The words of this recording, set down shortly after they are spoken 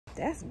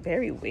That's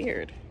very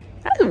weird.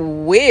 That's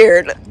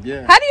weird.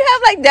 Yeah. How do you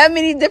have like that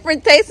many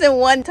different tastes in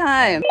one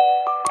time?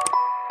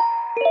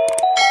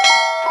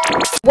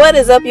 What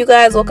is up, you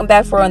guys? Welcome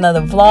back for another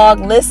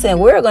vlog. Listen,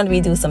 we're going to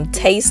be doing some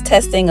taste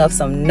testing of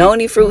some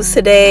Noni Fruits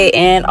today,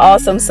 and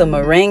also some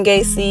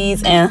Moringa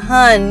Seeds. And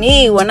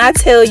honey, when I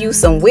tell you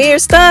some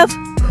weird stuff,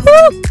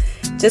 whew,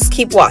 just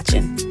keep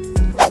watching. You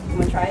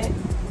want to try it?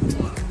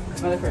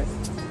 Smell it first.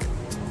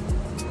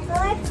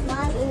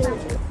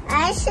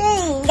 I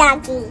say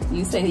yucky.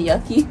 You say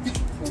yucky?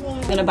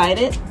 Yeah. Gonna bite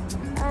it?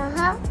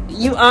 Uh-huh.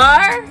 You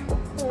are?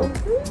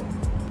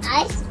 Mm-hmm.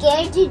 I'm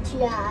scared to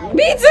try.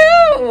 Me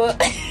too!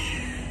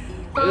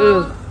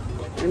 Ugh.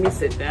 Let me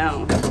sit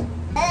down.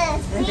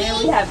 And then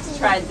we have to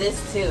try this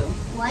too.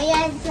 Why you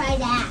have to try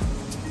that?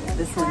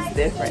 This one's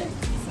different.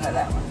 Try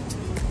that one.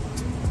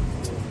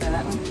 Try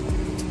that one.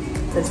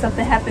 If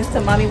something happens to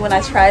mommy when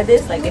I try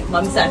this, like if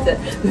mommy starts to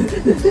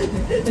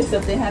if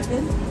something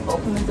happens,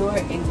 open the door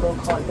and go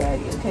call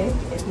daddy, okay?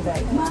 If you're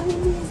like, mommy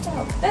needs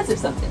help. That's if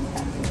something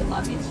happens to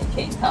mommy and she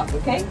can't talk,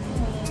 okay?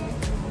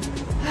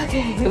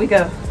 Okay, here we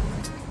go.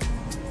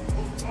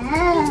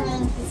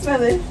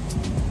 Smell it.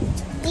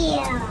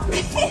 Yeah.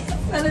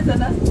 Smell it,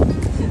 Sana.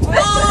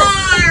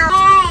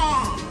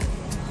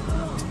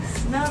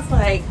 Smells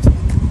like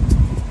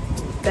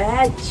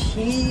bad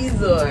cheese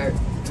or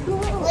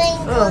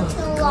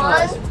oh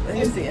gosh. Let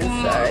me see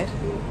inside.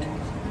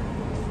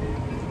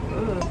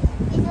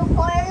 You can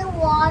pour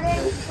water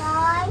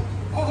inside.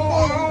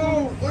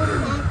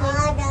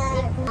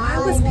 Why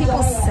was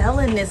people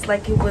selling this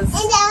like it was?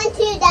 And down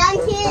two.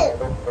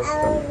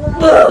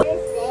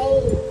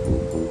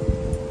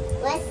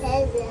 What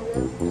says it?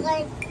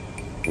 Like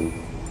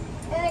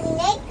a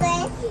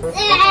necklace.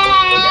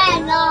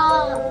 No.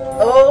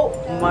 Oh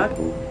my!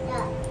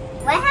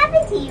 What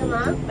happened to you,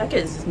 Mom? Like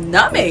it's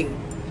numbing.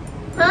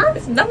 Huh?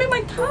 It's numbing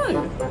my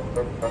tongue.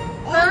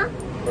 Huh?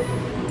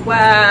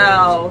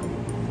 Wow.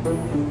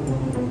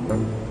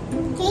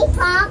 Can you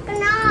talk or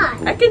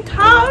not? I can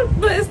talk,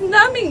 but it's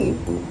numbing.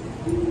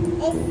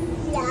 It's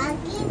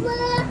yucky,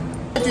 Mom.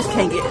 I just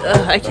can't get.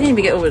 I can't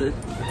even get over the.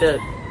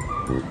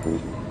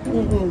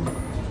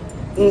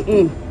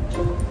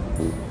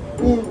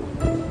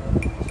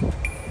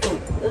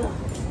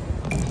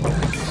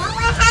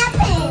 What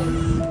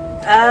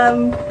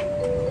happened?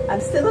 I'm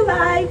still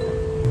alive.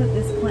 Put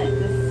this plant.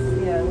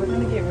 Yeah, we're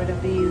gonna get rid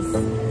of these.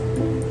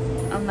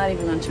 I'm not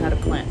even gonna try to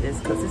plant this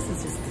because this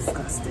is just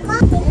disgusting.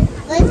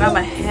 Now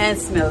my hand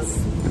smells.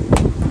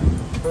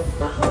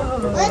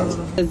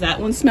 Oh. Does that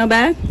one smell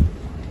bad?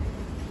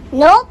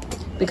 Nope.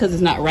 Because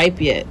it's not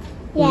ripe yet.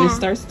 Yeah. When it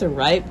starts to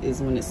ripe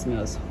is when it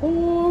smells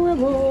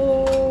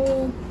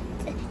horrible.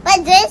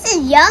 But this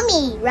is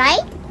yummy,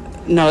 right?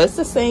 No, it's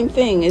the same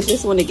thing. It's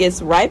just when it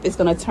gets ripe, it's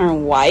gonna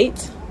turn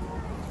white.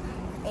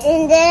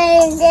 And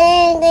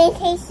then they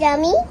taste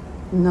yummy?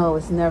 No,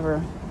 it's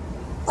never.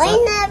 Why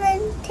never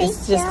taste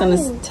It's just yummy?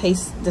 gonna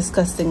taste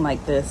disgusting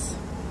like this.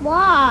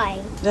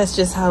 Why? That's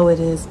just how it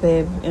is,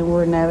 babe. And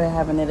we're never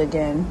having it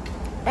again.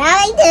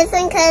 I like this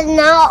one because it's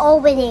not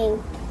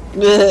opening.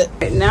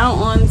 Right, now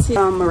on to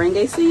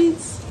Moringa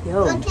Seeds.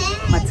 Yo, Okay.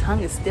 my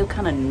tongue is still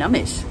kind of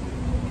numbish.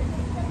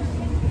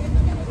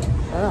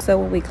 So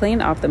when we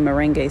clean off the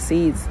Moringa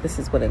Seeds, this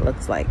is what it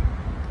looks like.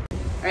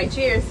 All right,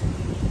 cheers.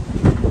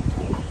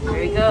 Here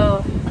we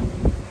go.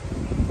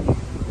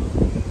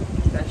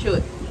 Now chew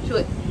it, chew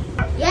it.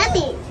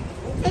 Yummy.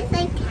 It tastes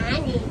like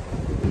candy.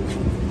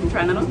 You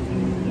try another one?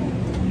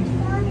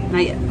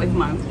 Not yet, wait for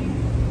mine.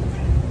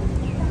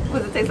 What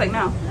does it taste like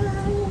now?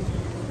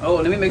 Oh,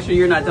 let me make sure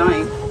you're not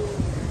dying.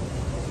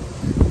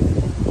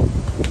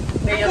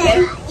 Are you okay?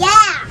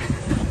 Yeah.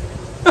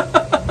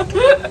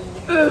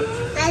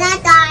 I'm not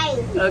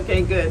dying.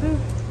 Okay, good.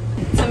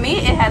 To me,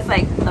 it has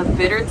like a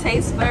bitter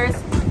taste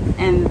first,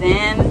 and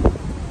then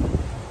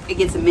it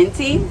gets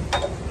minty,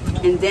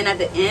 and then at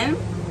the end,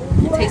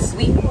 it tastes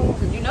sweet.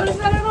 Did you notice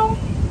that at all?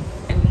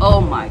 Oh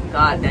my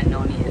God, that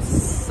Noni is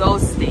so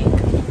stink.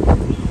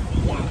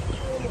 Yeah.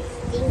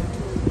 Stinky.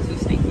 Too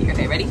stinky.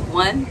 Okay, ready?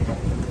 One.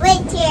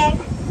 Wait, cheers.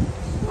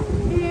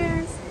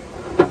 Cheers.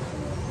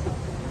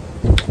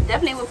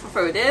 Definitely would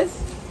prefer this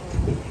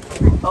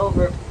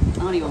over. I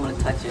don't even want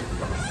to touch it.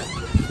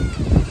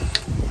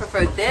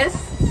 Prefer this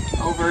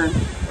over.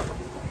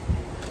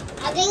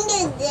 I think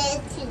give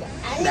it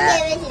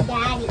to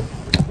Daddy.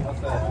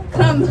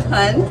 Come,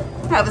 hun.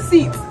 Have a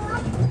seat.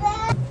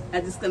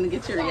 I'm just gonna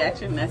get your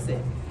reaction. And that's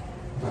it.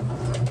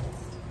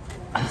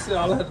 You said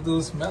all I had to do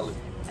is smell it.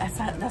 That's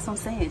what I'm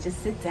saying. Just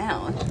sit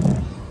down.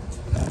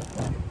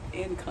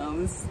 In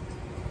comes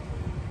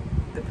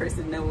the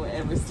person no one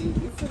ever sees.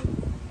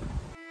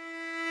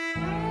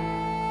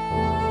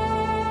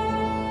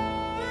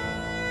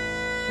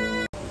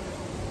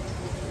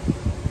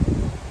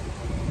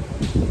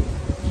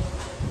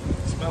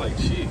 Smell like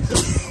cheese.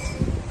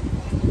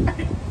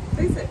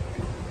 Taste it.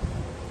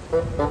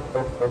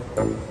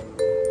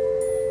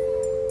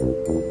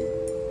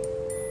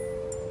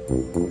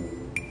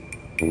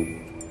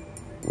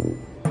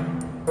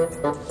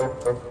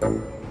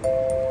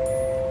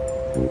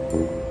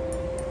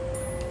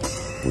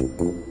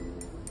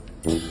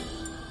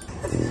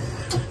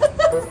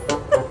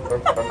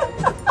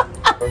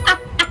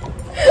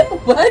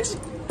 What?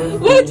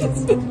 What?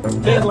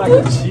 Tastes like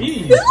a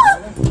cheese.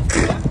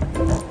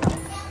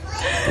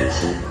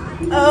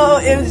 Oh,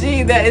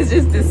 MG, that is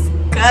just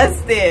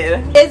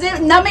disgusting. Is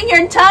it numbing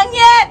your tongue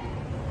yet?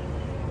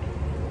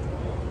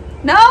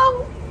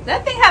 No?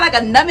 That thing had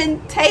like a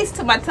numbing taste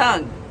to my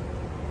tongue.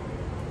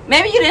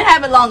 Maybe you didn't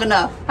have it long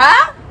enough,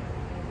 huh?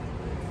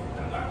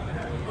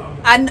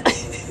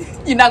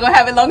 You're not gonna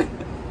have it long enough?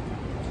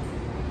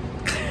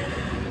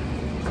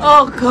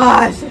 Oh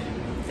gosh.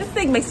 This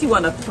thing makes you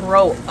want to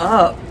throw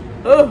up.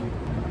 Ugh.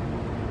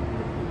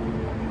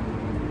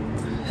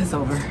 It's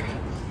over.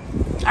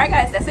 Alright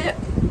guys, that's it.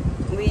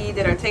 We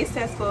did our taste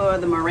test for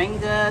the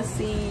Moringa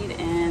Seed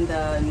and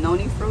the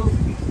Noni Fruit.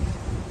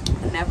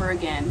 Never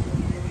again.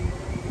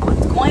 I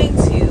was going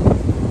to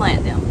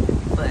plant them,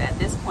 but at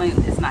this point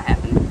it's not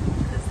happening.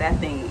 Because that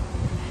thing,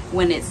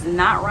 when it's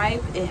not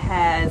ripe, it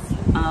has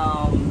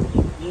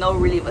no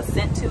really of a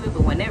scent to it,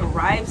 but when it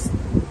ripes,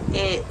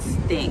 it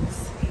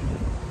stinks.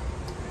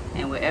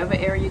 And whatever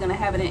area you're gonna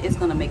have it in, it's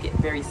gonna make it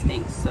very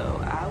stink. So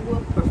I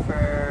would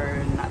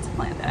prefer not to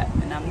plant that,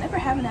 and I'm never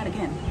having that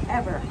again,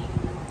 ever,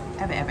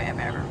 ever, ever,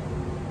 ever, ever.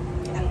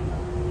 Yeah.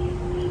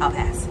 I'll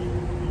pass.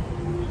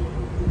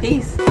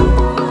 Peace.